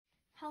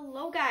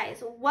Hello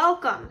guys,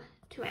 welcome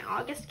to my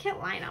August kit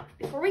lineup.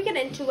 Before we get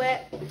into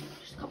it,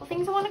 just a couple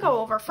things I want to go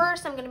over.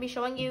 First, I'm going to be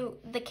showing you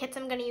the kits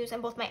I'm going to use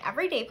in both my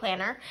everyday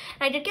planner.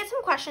 And I did get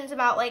some questions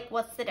about like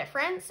what's the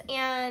difference,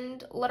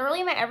 and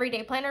literally my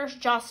everyday planner is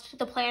just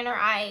the planner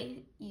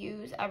I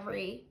use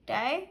every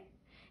day.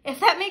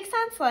 If that makes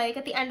sense, like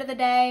at the end of the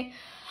day,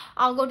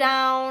 I'll go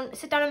down,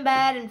 sit down in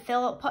bed and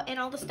put in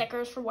all the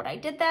stickers for what I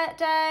did that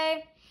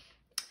day.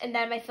 And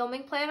then my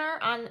filming planner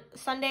on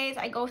Sundays,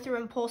 I go through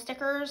and pull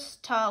stickers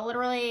to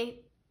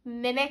literally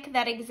mimic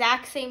that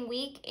exact same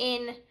week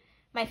in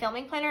my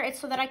filming planner. It's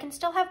so that I can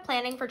still have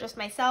planning for just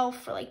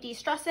myself for like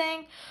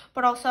de-stressing,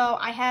 but also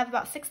I have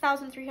about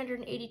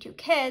 6,382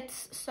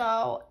 kits,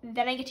 so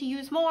then I get to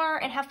use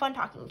more and have fun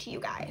talking to you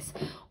guys.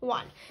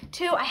 1.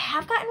 2, I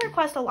have gotten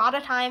requests a lot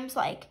of times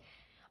like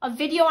a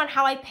video on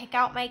how I pick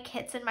out my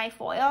kits and my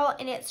foil,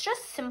 and it's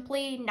just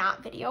simply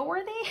not video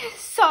worthy.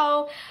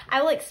 So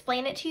I will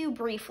explain it to you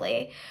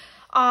briefly.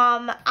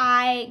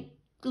 I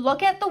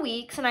look at the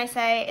weeks and I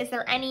say, is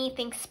there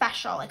anything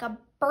special, like a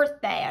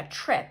birthday, a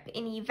trip,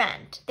 an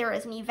event? There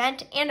is an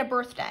event and a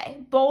birthday,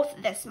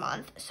 both this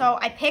month. So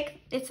I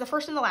pick, it's the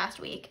first and the last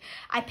week.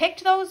 I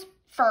picked those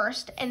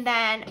first, and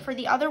then for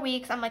the other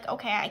weeks, I'm like,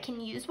 okay, I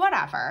can use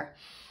whatever.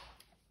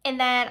 And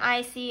then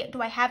I see,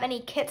 do I have any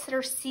kits that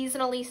are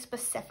seasonally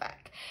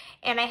specific?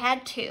 And I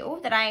had 2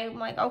 that I'm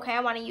like, okay,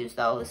 I want to use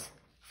those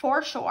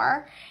for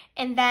sure.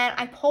 And then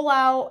I pull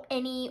out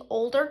any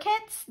older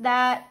kits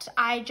that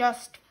I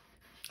just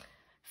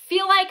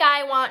feel like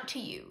I want to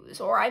use,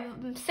 or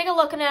I'm sick of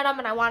looking at them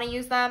and I want to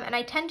use them. And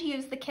I tend to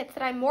use the kits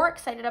that I'm more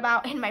excited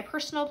about in my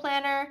personal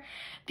planner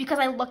because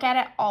I look at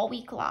it all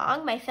week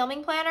long. My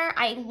filming planner,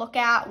 I look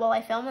at while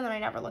I film and then I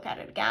never look at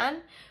it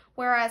again.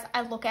 Whereas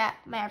I look at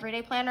my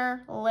everyday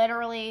planner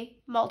literally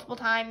multiple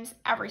times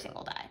every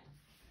single day.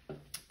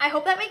 I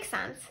hope that makes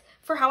sense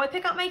for how I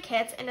pick out my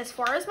kits. And as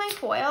far as my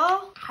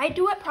foil, I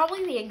do it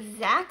probably the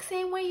exact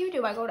same way you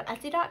do. I go to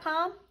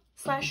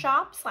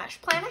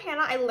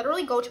etsy.com/shop/Plannahannah. I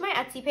literally go to my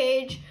Etsy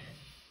page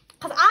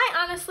because I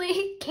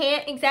honestly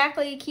can't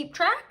exactly keep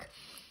track.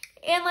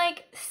 And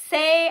like,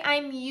 say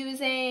I'm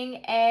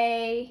using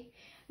a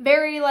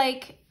very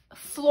like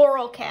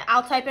floral kit,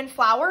 I'll type in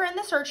flower in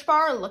the search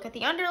bar, look at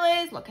the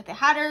underlays, look at the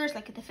headers,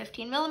 look at the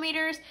 15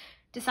 millimeters,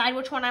 decide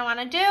which one I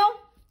want to do.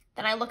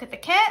 Then I look at the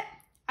kit,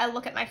 I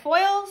look at my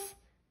foils,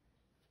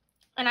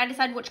 and I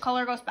decide which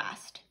color goes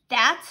best.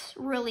 That's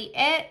really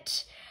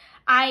it.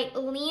 I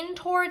lean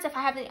towards, if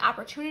I have the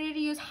opportunity to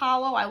use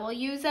hollow, I will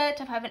use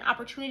it. If I have an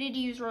opportunity to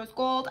use rose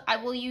gold, I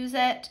will use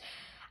it.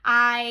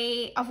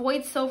 I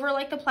avoid silver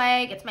like the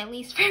plague. It's my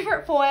least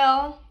favorite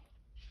foil.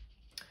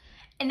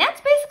 And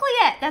that's basically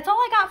it. That's all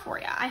I got for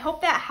you. I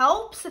hope that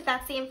helps if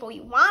that's the info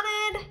you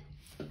wanted.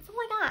 That's all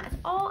I got. That's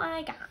all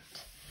I got.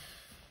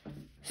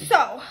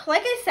 So,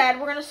 like I said,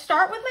 we're going to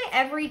start with my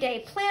everyday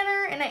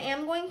planner, and I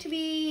am going to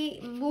be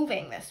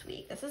moving this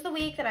week. This is the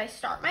week that I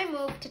start my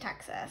move to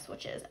Texas,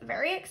 which is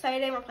very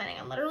exciting. We're planning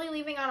on literally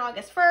leaving on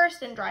August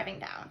 1st and driving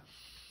down.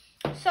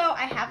 So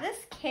I have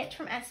this kit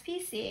from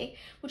SPC,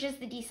 which is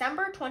the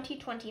December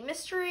 2020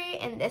 mystery,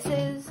 and this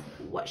is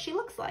what she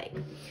looks like.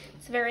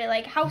 It's very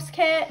like house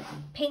kit,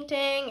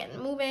 painting and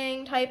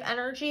moving type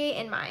energy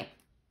in my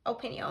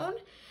opinion.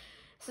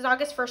 This is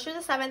August 1st through the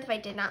 7th, if I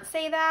did not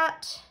say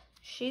that.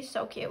 She's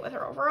so cute with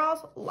her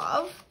overalls,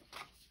 love.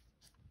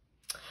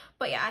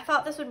 But yeah, I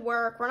thought this would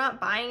work. We're not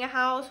buying a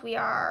house, we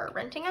are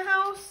renting a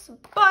house,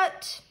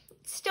 but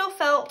it still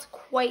felt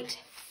quite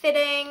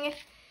fitting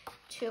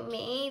to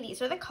me.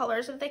 These are the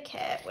colors of the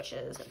kit, which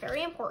is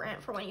very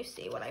important for when you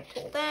see what I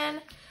pulled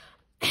in.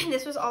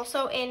 This was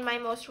also in my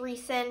most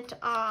recent,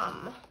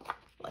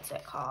 what's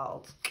it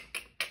called?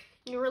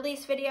 New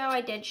release video.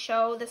 I did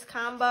show this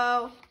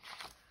combo.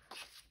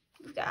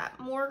 We've got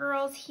more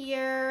girls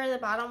here, the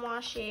bottom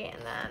washi,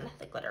 and then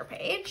the glitter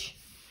page.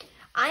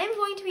 I am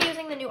going to be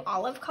using the new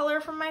olive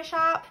color from my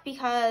shop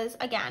because,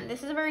 again,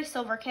 this is a very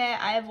silver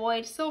kit. I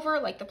avoid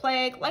silver like the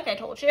plague, like I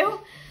told you.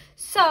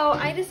 So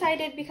I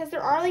decided, because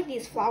there are like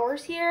these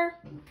flowers here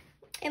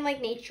and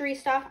like naturey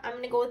stuff, I'm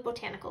going to go with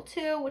Botanical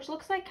 2, which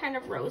looks like kind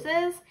of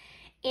roses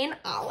and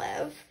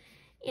olive.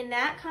 And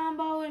that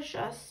combo is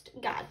just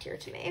God tier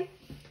to me.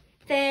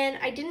 Then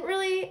I didn't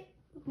really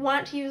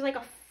want to use like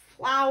a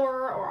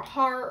flower or a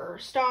heart or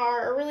a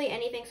star or really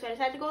anything, so I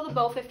decided to go with the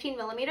bow 15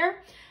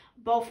 millimeter.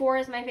 Bow 4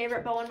 is my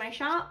favorite bow in my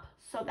shop,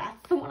 so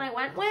that's the one I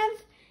went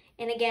with.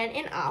 And again,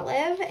 in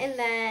olive. And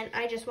then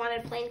I just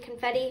wanted plain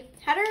confetti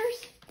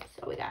headers,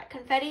 so we got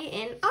confetti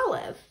in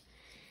olive.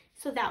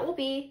 So that will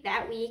be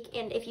that week.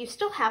 And if you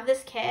still have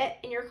this kit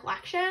in your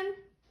collection,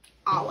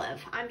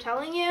 olive. I'm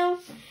telling you,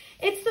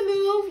 it's the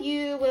move.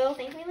 You will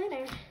thank me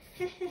later.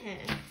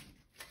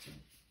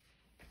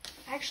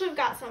 Actually, I've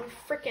got some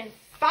freaking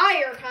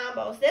fire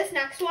combos. This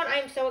next one,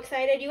 I'm so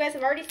excited. You guys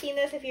have already seen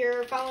this if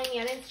you're following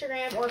me on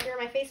Instagram or if you're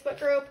in my Facebook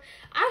group.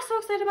 I'm so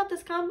excited about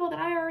this combo that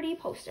I already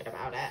posted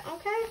about it,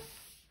 okay?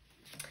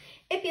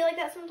 It be like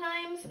that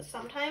sometimes.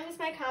 Sometimes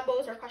my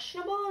combos are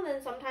questionable, and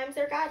then sometimes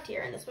they're God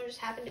tier, and this one just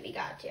happened to be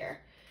God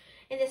tier.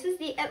 And this is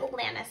the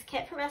Atlantis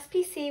kit from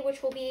SPC,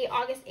 which will be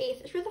August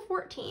 8th through the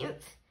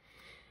 14th.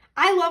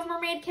 I love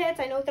mermaid kits.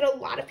 I know that a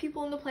lot of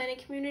people in the planning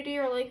community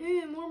are like,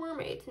 hey, more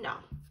mermaids. No.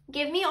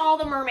 Give me all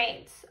the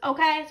mermaids,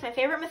 okay? It's my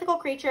favorite mythical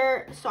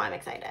creature, so I'm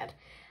excited.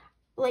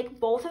 Like,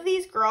 both of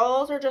these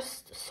girls are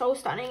just so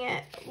stunning.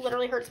 It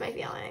literally hurts my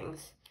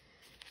feelings.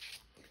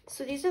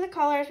 So these are the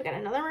colors. We got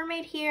another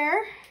mermaid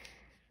here.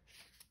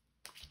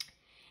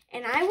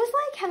 And I was,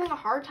 like, having a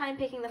hard time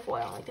picking the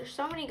foil. Like, there's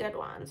so many good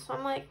ones. So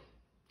I'm like,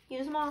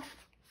 use them all.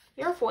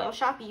 You're a foil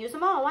shop. Use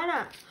them all. Why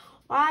not?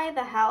 Why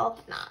the hell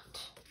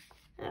not?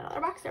 And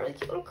another box there with a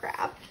cute little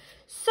crab.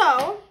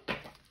 So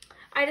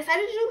I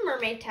decided to do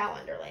mermaid tail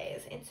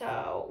underlays. And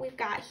so we've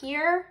got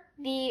here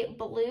the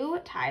blue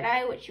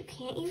tie-dye, which you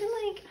can't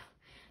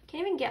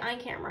even get on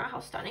camera how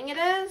stunning it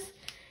is.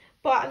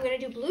 But I'm going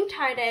to do blue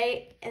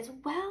tie-dye as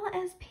well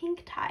as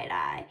pink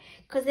tie-dye,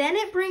 because then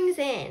it brings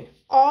in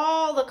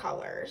all the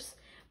colors.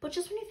 But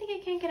just when you think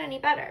it can't get any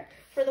better,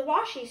 for the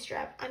washi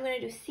strip, I'm going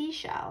to do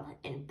seashell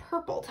in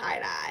purple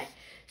tie-dye.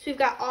 So we've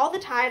got all the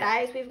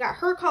tie-dyes. We've got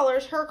her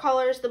colors,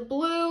 the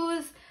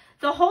blues,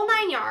 the whole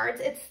 9 yards.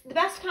 It's the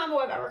best combo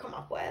I've ever come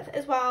up with,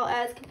 as well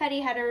as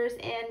confetti headers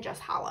and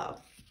just hollow.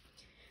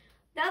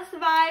 That's the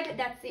vibe.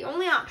 That's the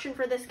only option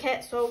for this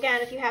kit. So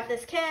again, if you have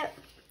this kit,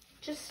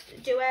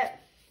 just do it.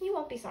 You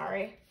won't be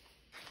sorry.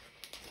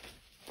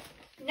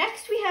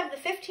 Next, we have the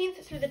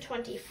 15th through the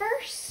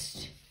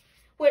 21st,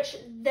 which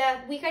the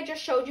week I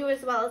just showed you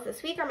as well as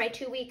this week are my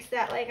 2 weeks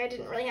that, like, I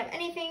didn't really have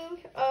anything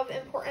of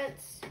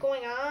importance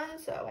going on,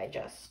 so I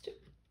just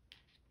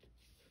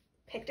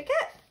picked a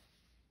kit.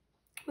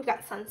 We've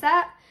got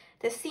Sunset.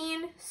 This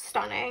scene,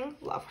 stunning.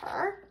 Love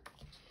her.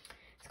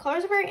 These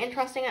colors are very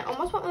interesting. I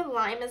almost went with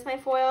lime as my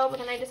foil, but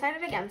then I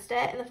decided against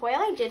it, and the foil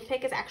I did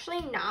pick is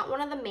actually not one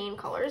of the main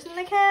colors in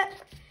the kit,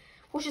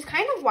 which is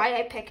kind of why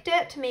I picked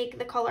it, to make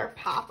the color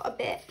pop a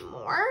bit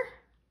more.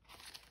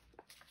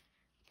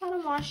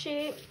 Bottom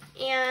washi.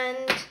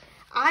 And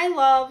I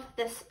love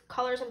this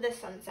colors of this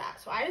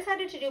Sunset. So I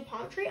decided to do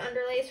palm tree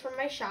underlays from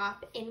my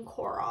shop in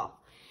coral.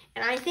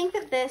 And I think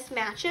that this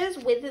matches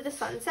with the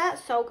Sunset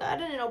so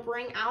good, and it'll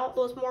bring out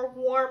those more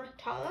warm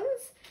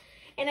tones.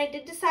 And I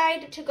did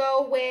decide to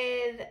go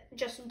with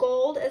just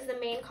gold as the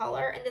main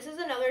color. And this is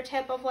another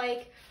tip of,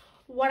 like,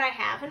 what I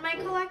have in my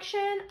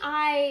collection.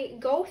 I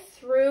go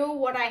through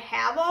what I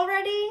have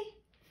already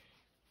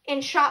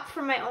and shop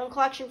from my own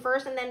collection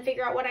first, and then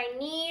figure out what I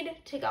need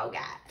to go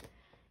get.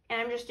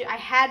 And I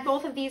had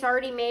both of these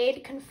already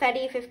made,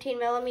 confetti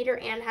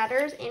 15mm and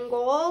headers in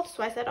gold.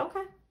 So I said,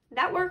 okay,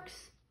 that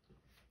works.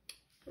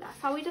 That's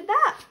how we did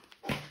that.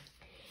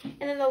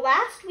 And then the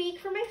last week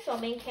for my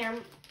filming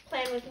plan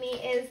with me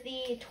is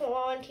the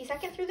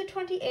 22nd through the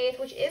 28th,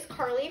 which is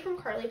Carly from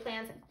Carly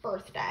Plan's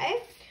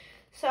birthday.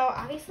 So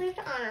obviously I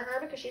have to honor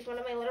her because she's one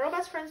of my literal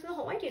best friends in the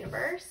whole wide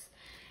universe.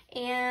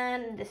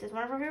 And this is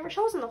one of her favorite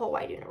shows in the whole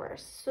wide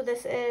universe. So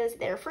this is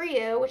There For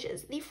You, which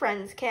is the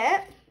Friends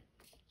kit.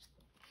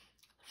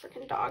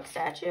 Freaking dog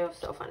statue,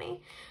 so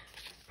funny.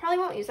 Probably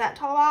won't use that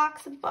tall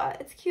box, but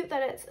it's cute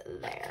that it's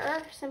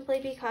there, simply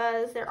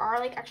because there are,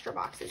 like, extra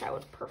boxes I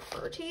would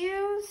prefer to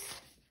use.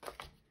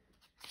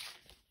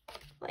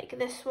 Like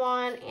this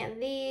one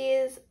and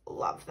these,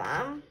 love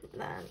them.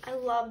 And then I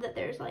love that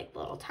there's, like,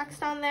 little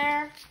text on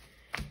there.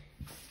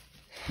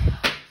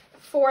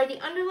 For the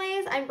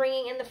underlays, I'm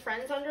bringing in the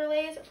Friends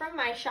underlays from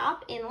my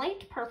shop in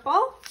light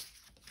purple.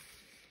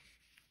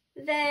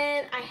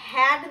 Then I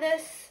had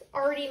this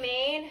already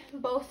made,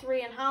 both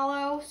 3 in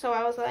hollow, so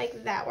I was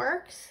like, that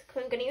works.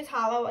 I'm going to use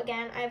hollow.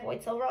 Again, I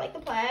avoid silver like the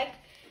plague.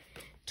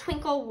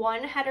 Twinkle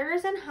 1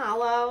 headers in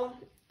hollow.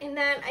 And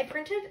then I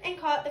printed and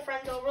cut the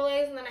Friends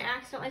overlays, and then I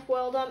accidentally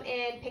foiled them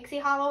in pixie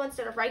hollow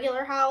instead of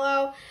regular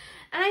hollow.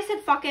 And I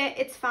said, fuck it,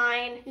 it's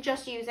fine.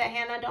 Just use it,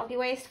 Hannah. Don't be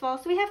wasteful.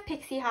 So we have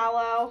pixie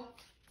hollow,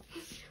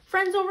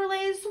 Friends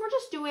overlays. So we're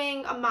just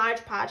doing a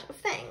Mod Podge of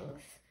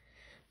things.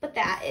 But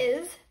that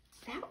is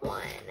that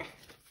one.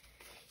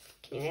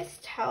 Can you guys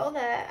tell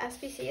that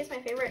SPC is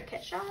my favorite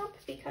kit shop?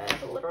 Because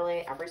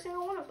literally every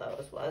single one of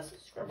those was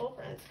Scribble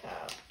Prints Co.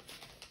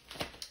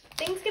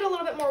 Things get a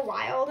little bit more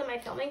wild in my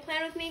filming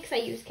plan with me because I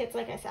use kits,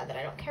 like I said, that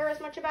I don't care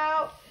as much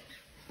about.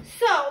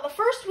 So the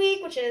first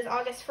week, which is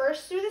August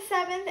 1st through the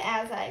 7th,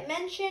 as I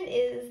mentioned,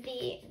 is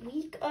the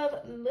week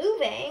of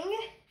moving.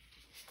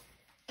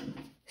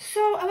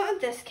 So I went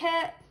with this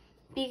kit,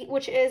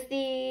 which is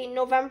the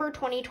November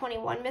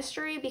 2021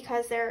 mystery,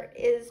 because there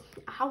is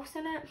a house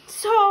in it.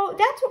 So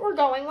that's what we're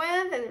going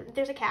with, and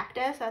there's a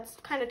cactus. That's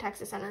kind of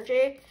Texas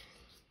energy.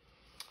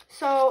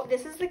 So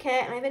this is the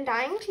kit, and I've been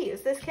dying to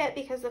use this kit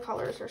because the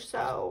colors are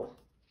so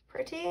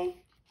pretty.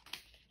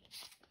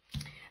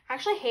 I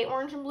actually hate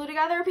orange and blue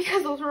together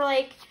because those were,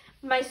 like,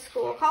 my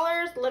school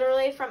colors,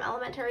 literally from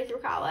elementary through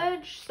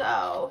college.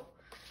 So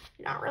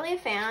not really a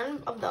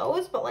fan of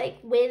those, but, like,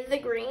 with the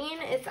green,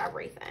 it's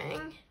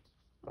everything.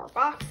 More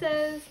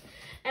boxes.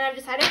 And I've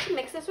decided to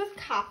mix this with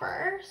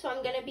copper. So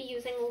I'm going to be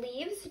using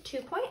Leaves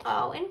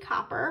 2.0 in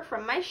copper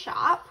from my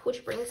shop,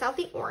 which brings out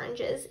the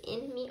oranges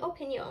in mi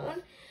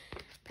opinion.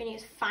 I'm going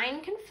to use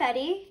Fine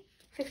Confetti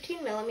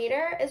 15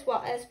 millimeter, as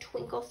well as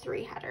Twinkle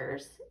 3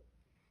 headers,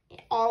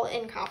 all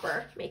in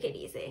copper to make it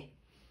easy.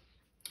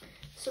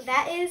 So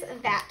that is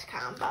that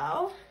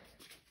combo.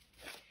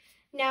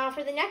 Now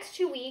for the next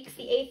 2 weeks,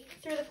 the 8th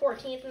through the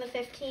 14th and the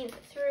 15th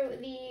through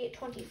the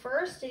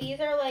 21st, these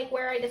are like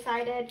where I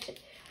decided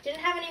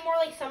didn't have any more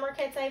like summer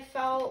kits I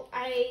felt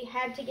I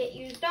had to get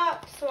used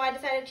up, so I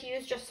decided to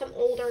use just some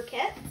older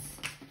kits.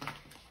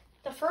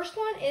 The first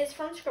one is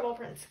from Scribble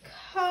Prints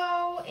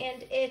Co.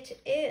 and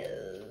it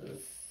is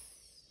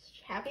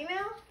Happy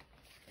Mail.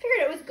 I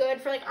figured it was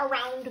good for like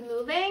around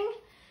moving.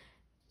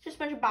 Just a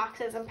bunch of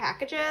boxes and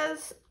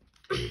packages.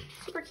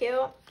 Super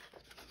cute.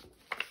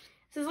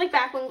 This is like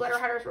back when glitter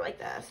headers were like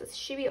this. It's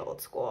chibi old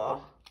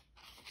school.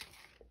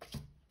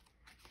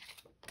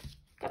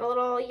 Got a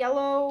little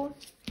yellow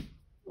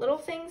little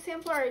thing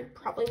sampler. I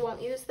probably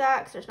won't use that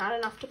because there's not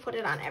enough to put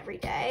it on every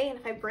day. And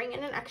if I bring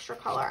in an extra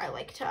color, I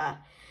like to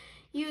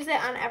use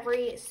it on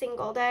every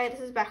single day.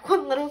 This is back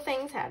when little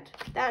things had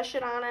that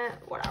shit on it,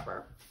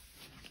 whatever.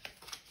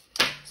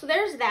 So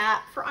there's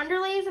that. For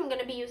underlays, I'm going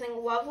to be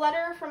using Love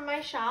Letter from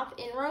my shop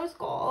in Rose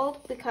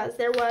Gold because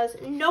there was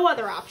no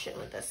other option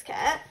with this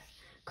kit.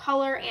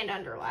 Color and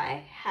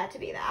underlay had to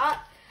be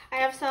that. I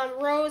have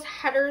some rose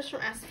headers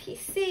from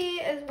SPC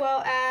as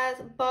well as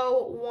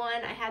bow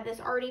 1. I had this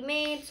already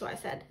made, so I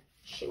said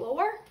she will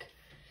work.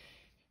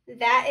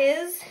 That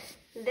is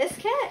this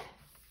kit.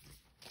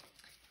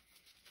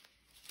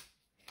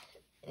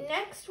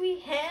 Next we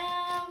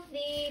have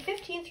the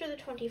 15th through the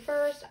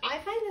 21st. I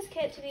find this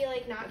kit to be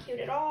like not cute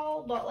at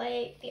all, but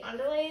like the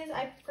underlays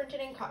I printed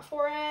and cut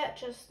for it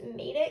just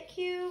made it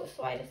cute,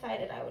 so I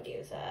decided I would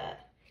use it.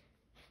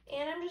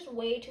 And I'm just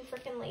way too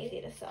freaking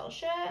lazy to sell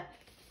shit.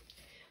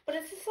 But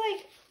it's this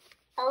like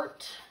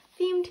art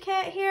themed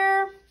kit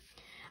here.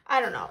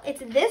 I don't know.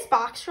 It's this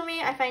box for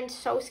me I find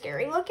so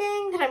scary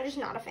looking that I'm just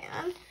not a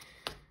fan.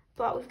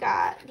 But we've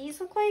got, these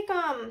look like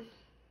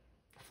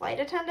flight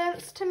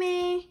attendants to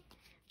me.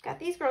 Got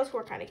these girls who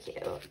are kind of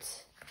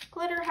cute.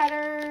 Glitter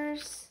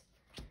headers.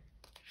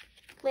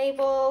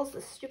 Labels.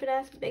 The stupid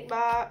ass big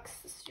box.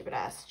 The stupid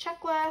ass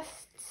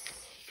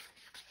checklists.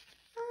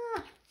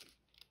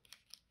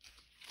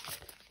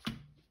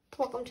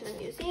 Welcome to the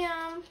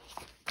museum.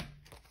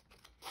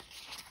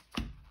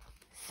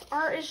 This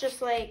art is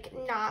just like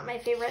not my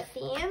favorite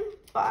theme,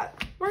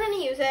 but we're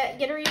gonna use it,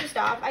 get her used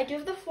up. I do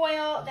have the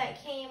foil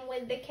that came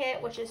with the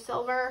kit, which is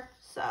silver,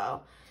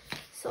 so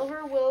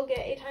silver will get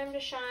a time to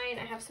shine.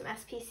 I have some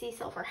SPC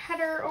silver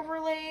header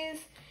overlays,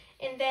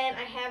 and then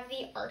I have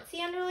the artsy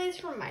underlays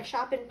from my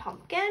shop in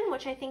Pumpkin,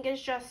 which I think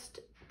is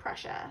just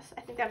precious.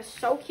 I think that is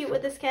so cute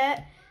with this kit.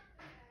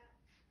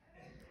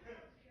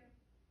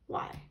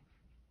 Why?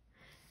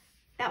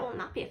 That will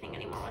not be a thing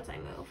anymore once I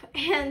move.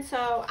 And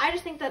so I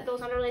just think that those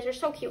underlays are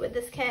so cute with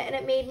this kit, and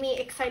it made me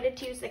excited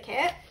to use the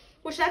kit,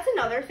 which that's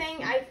another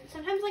thing. I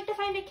sometimes like to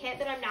find a kit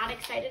that I'm not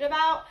excited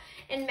about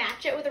and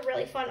match it with a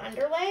really fun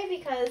underlay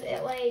because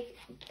it like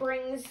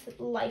brings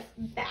life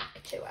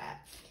back to it.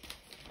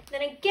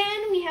 Then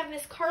again, we have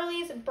Miss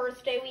Carly's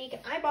birthday week,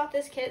 and I bought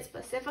this kit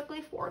specifically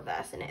for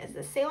this, and it is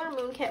the Sailor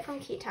Moon kit from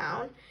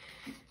Keytown.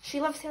 She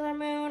loves Sailor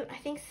Moon. I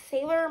think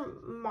Sailor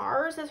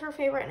Mars is her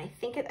favorite, and I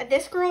think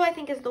this girl I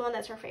think is the one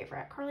that's her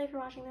favorite. Carly, if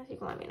you're watching this, you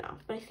can let me know.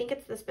 But I think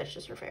it's this bitch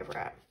is her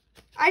favorite.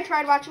 I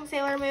tried watching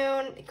Sailor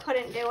Moon,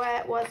 couldn't do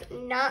it, was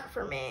not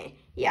for me.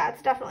 Yeah,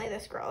 it's definitely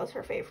this girl is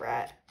her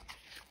favorite.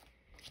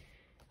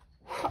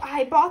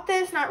 I bought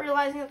this not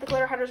realizing that the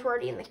glitter headers were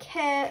already in the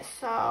kit,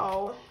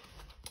 so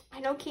I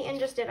know Keaton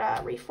just did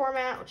a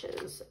reformat, which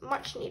is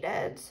much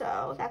needed,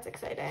 so that's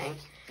exciting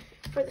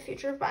for the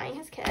future of buying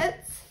his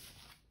kits.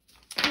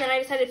 And then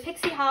I decided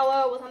Pixie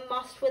Hollow was a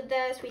must with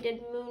this. We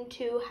did Moon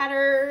 2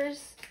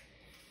 headers,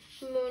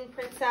 Moon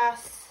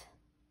Princess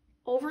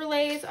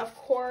overlays, of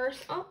course.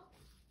 Oh,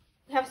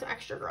 we have some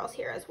extra girls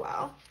here as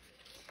well.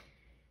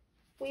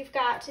 We've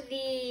got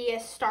the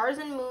Stars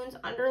and Moons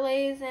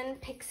underlays in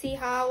Pixie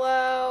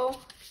Hollow.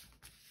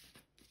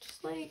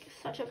 Just like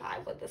such a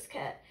vibe with this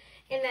kit.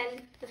 And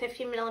then the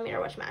 15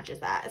 millimeter, which matches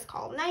that, is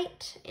called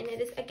Night, and it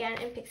is again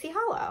in Pixie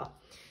Hollow.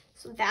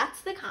 So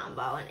that's the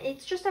combo, and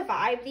it's just a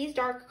vibe. These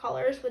dark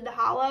colors with the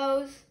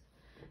hollows,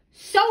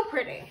 so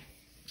pretty.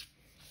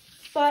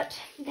 But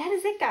that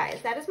is it,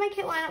 guys. That is my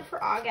kit lineup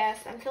for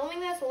August. I'm filming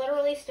this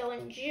literally still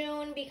in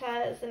June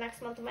because the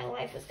next month of my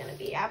life is going to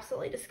be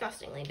absolutely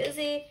disgustingly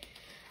busy.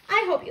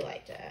 I hope you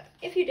liked it.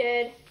 If you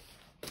did,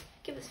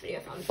 give this video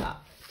a thumbs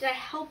up. Did I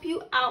help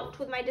you out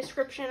with my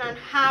description on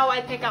how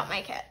I pick out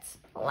my kits?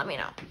 Let me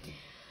know.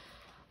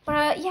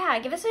 But yeah,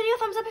 give this video a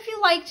thumbs up if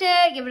you liked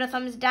it. Give it a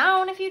thumbs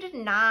down if you did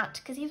not,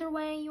 because either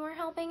way, you are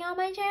helping out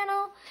my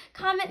channel.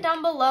 Comment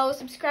down below,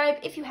 subscribe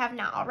if you have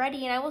not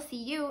already, and I will see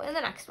you in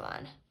the next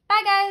one.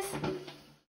 Bye, guys!